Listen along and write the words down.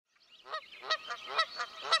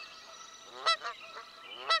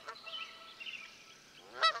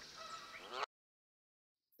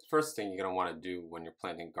first thing you're going to want to do when you're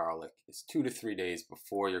planting garlic is 2 to 3 days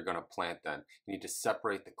before you're going to plant them. You need to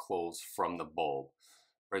separate the cloves from the bulb.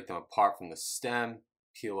 Break them apart from the stem,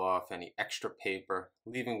 peel off any extra paper,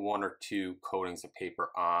 leaving 1 or 2 coatings of paper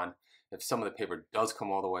on. If some of the paper does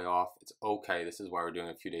come all the way off, it's okay. This is why we're doing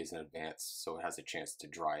it a few days in advance, so it has a chance to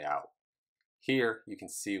dry out. Here you can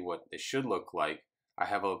see what they should look like. I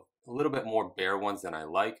have a little bit more bare ones than I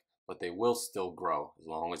like, but they will still grow as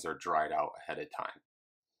long as they're dried out ahead of time.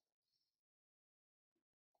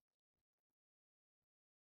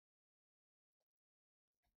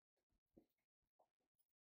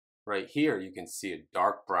 Right here you can see a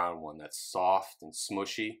dark brown one that's soft and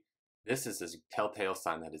smushy. This is a telltale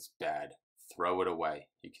sign that it's bad. Throw it away.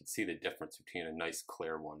 You can see the difference between a nice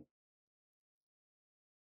clear one.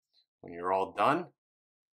 When you're all done,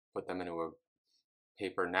 put them into a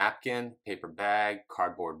paper napkin, paper bag,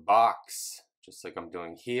 cardboard box, just like I'm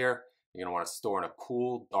doing here. You're going to want to store in a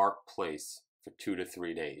cool, dark place for 2 to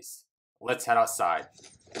 3 days. Let's head outside.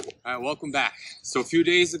 All right, welcome back. So a few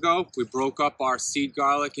days ago, we broke up our seed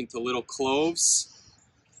garlic into little cloves,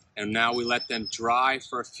 and now we let them dry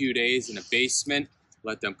for a few days in a basement,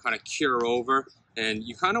 let them kind of cure over. And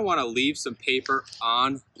you kind of want to leave some paper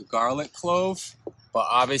on the garlic clove, but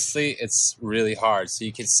obviously it's really hard. So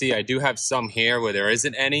you can see I do have some here where there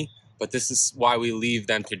isn't any, but this is why we leave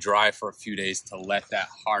them to dry for a few days to let that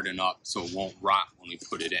harden up so it won't rot when we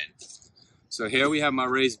put it in. So here we have my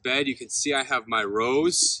raised bed. You can see I have my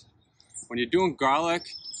rows. When you're doing garlic,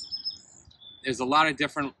 there's a lot of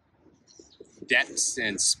different depths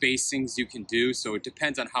and spacings you can do, so it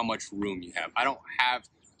depends on how much room you have. I don't have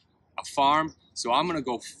a farm, so I'm gonna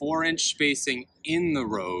go 4-inch spacing in the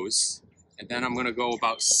rows, and then I'm gonna go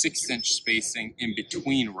about 6-inch spacing in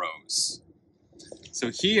between rows. So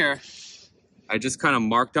here, I just kind of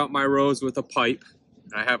marked out my rows with a pipe,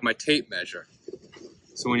 and I have my tape measure.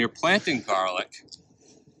 So when you're planting garlic,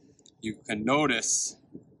 you can notice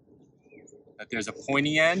that there's a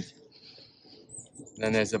pointy end, and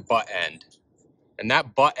then there's a butt end. And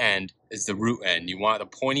that butt end is the root end. You want the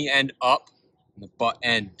pointy end up and the butt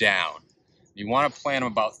end down. You want to plant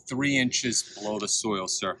them about 3 inches below the soil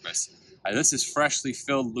surface. This is freshly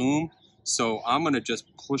filled loam, so I'm going to just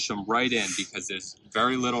push them right in because there's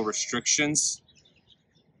very little restrictions.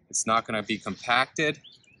 It's not going to be compacted.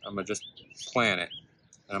 I'm going to just plant it.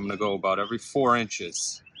 And I'm going to go about every 4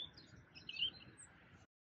 inches.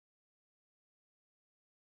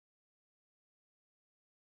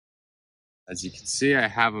 As you can see, I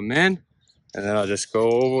have them in, and then I'll just go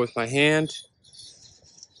over with my hand.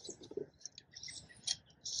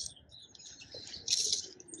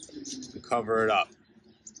 And cover it up.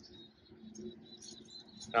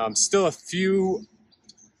 Now I'm still a few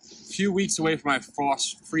weeks away from my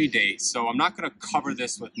frost-free date, so I'm not going to cover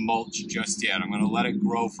this with mulch just yet. I'm going to let it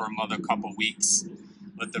grow for another couple weeks,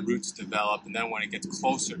 let the roots develop, and then when it gets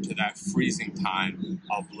closer to that freezing time,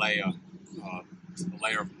 I'll lay a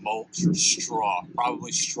layer of mulch or straw,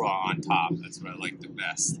 probably straw on top. That's what I like the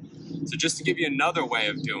best. So just to give you another way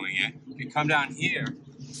of doing it, if you come down here,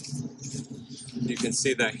 you can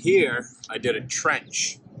see that here I did a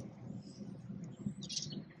trench.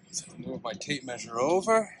 So I'll move my tape measure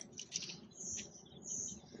over.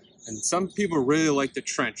 And some people really like the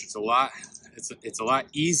trench. It's a lot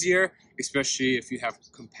easier, especially if you have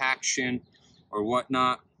compaction or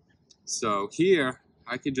whatnot. So here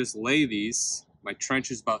I could just lay these. My trench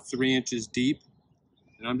is about 3 inches deep,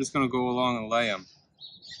 and I'm just going to go along and lay them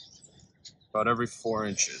about every 4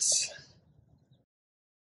 inches.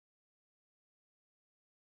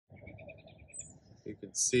 You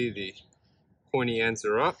can see the pointy ends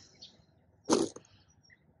are up.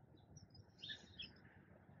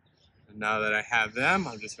 And now that I have them,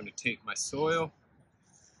 I'm just going to take my soil,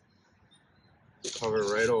 cover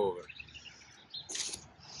it right over.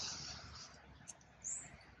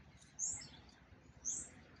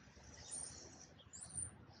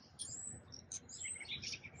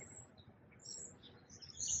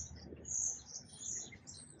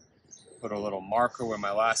 Put a little marker where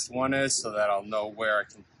my last one is so that I'll know where I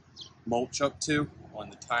can mulch up to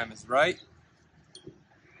when the time is right.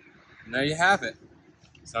 And there you have it.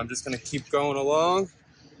 So I'm just going to keep going along.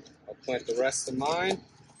 I'll plant the rest of mine.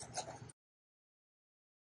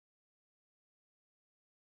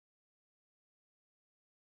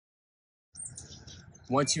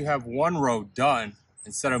 Once you have one row done,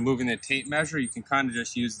 instead of moving the tape measure, you can kind of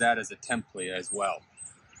just use that as a template as well.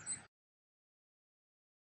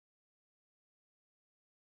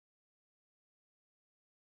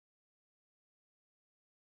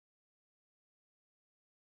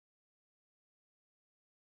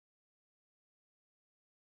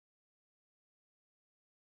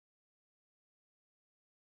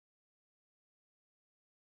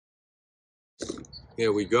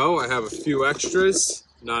 Here we go. I have a few extras.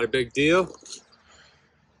 Not a big deal.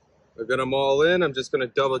 I got them all in. I'm just going to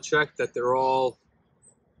double check that they're all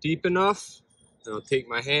deep enough. And I'll take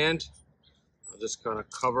my hand. I'm just going to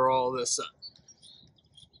cover all this up.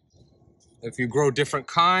 If you grow different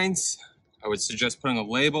kinds, I would suggest putting a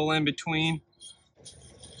label in between.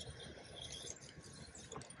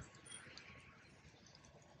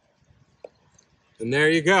 And there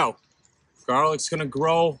you go. Garlic's going to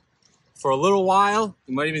grow for a little while.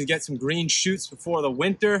 You might even get some green shoots before the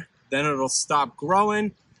winter. Then it'll stop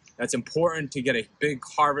growing. That's important to get a big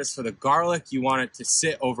harvest for the garlic. You want it to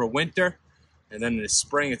sit over winter. And then in the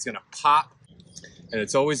spring, it's going to pop. And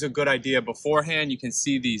it's always a good idea beforehand. You can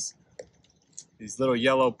see these little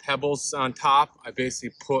yellow pebbles on top. I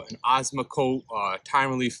basically put an Osmocote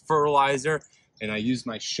time relief fertilizer, and I used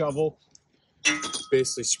my shovel.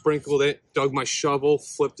 Basically sprinkled it, dug my shovel,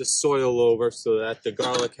 flipped the soil over so that the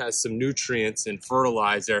garlic has some nutrients and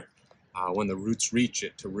fertilizer when the roots reach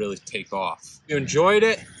it to really take off. If you enjoyed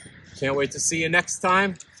it, can't wait to see you next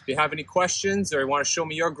time. If you have any questions or you want to show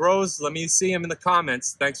me your grows, let me see them in the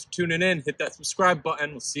comments. Thanks for tuning in. Hit that subscribe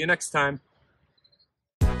button. We'll see you next time.